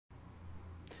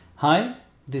Hi,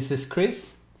 this is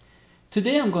Chris.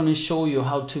 Today I'm going to show you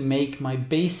how to make my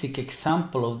basic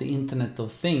example of the Internet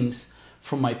of Things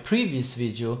from my previous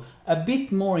video a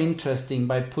bit more interesting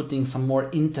by putting some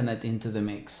more internet into the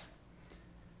mix.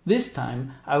 This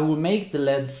time I will make the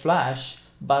LED flash,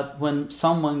 but when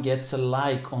someone gets a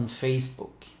like on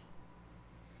Facebook.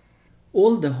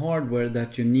 All the hardware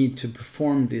that you need to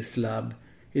perform this lab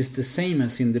is the same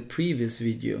as in the previous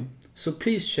video, so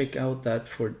please check out that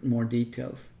for more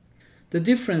details. The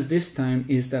difference this time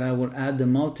is that I will add the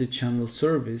multi-channel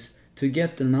service to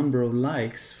get the number of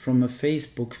likes from a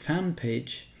Facebook fan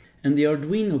page, and the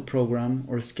Arduino program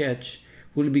or sketch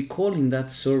will be calling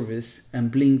that service and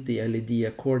blink the LED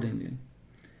accordingly.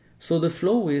 So the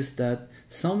flow is that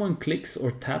someone clicks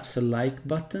or taps a like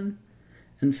button,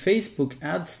 and Facebook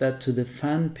adds that to the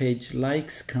fan page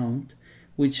likes count,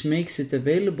 which makes it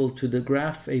available to the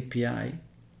Graph API.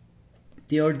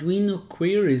 The Arduino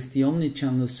queries the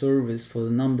omnichannel service for the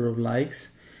number of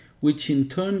likes, which in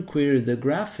turn query the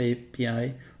Graph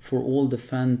API for all the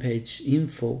fan page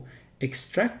info,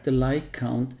 extract the like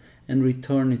count and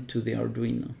return it to the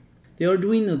Arduino. The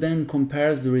Arduino then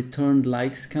compares the returned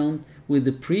likes count with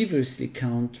the previously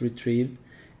count retrieved,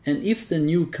 and if the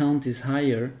new count is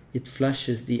higher, it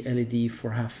flashes the LED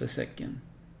for half a second.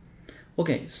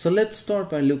 Okay, so let's start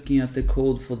by looking at the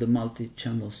code for the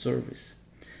multi-channel service.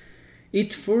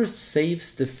 It first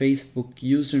saves the Facebook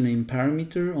username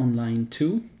parameter on line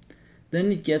 2,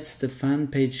 then it gets the fan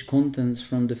page contents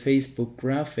from the Facebook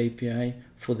Graph API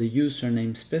for the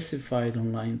username specified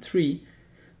on line 3,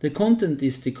 the content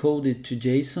is decoded to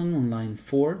JSON on line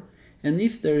 4, and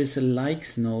if there is a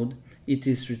likes node, it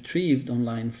is retrieved on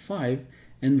line 5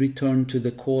 and returned to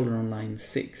the caller on line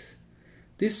 6.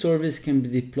 This service can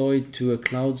be deployed to a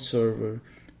cloud server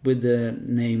with the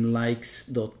name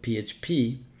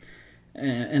likes.php.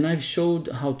 And I've showed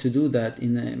how to do that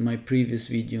in my previous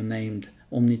video named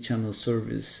Omnichannel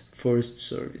Service First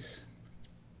Service.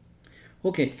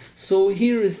 Okay, so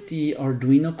here is the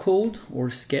Arduino code or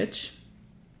sketch,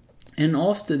 and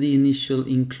after the initial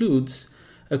includes,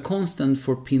 a constant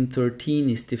for pin 13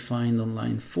 is defined on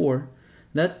line 4.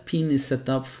 That pin is set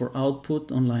up for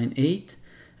output on line 8,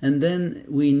 and then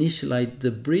we initialize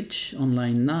the bridge on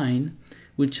line 9,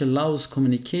 which allows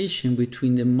communication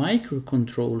between the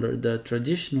microcontroller, the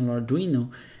traditional Arduino,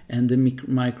 and the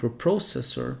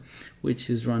microprocessor, which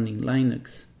is running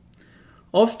Linux.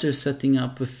 After setting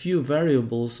up a few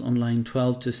variables on line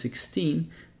 12 to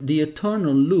 16, the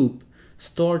eternal loop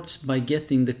starts by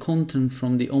getting the content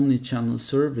from the omnichannel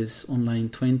service on line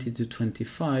 20 to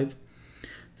 25.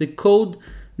 The code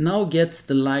now gets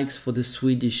the likes for the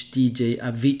Swedish DJ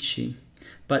Avicii,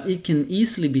 but it can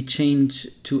easily be changed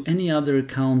to any other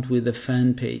account with a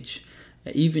fan page,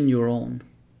 even your own.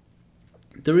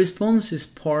 The response is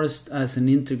parsed as an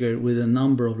integer with a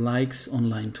number of likes on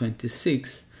line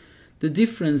 26. The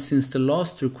difference since the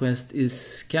last request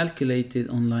is calculated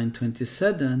on line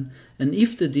 27, and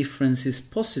if the difference is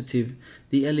positive,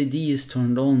 the LED is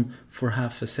turned on for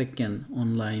half a second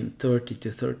on line 30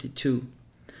 to 32.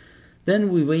 Then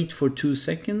we wait for 2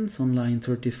 seconds on line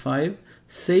 35,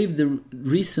 save the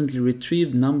recently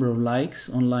retrieved number of likes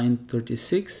on line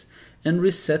 36, and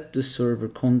reset the server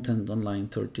content on line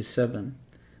 37.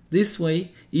 This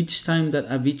way, each time that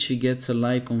Avicii gets a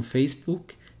like on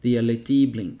Facebook, the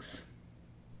LED blinks.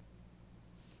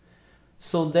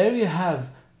 So there you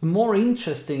have a more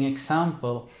interesting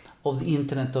example of the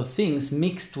Internet of Things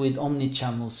mixed with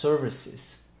omnichannel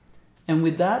services. And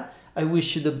with that, I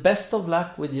wish you the best of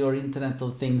luck with your Internet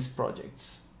of Things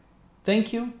projects.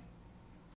 Thank you.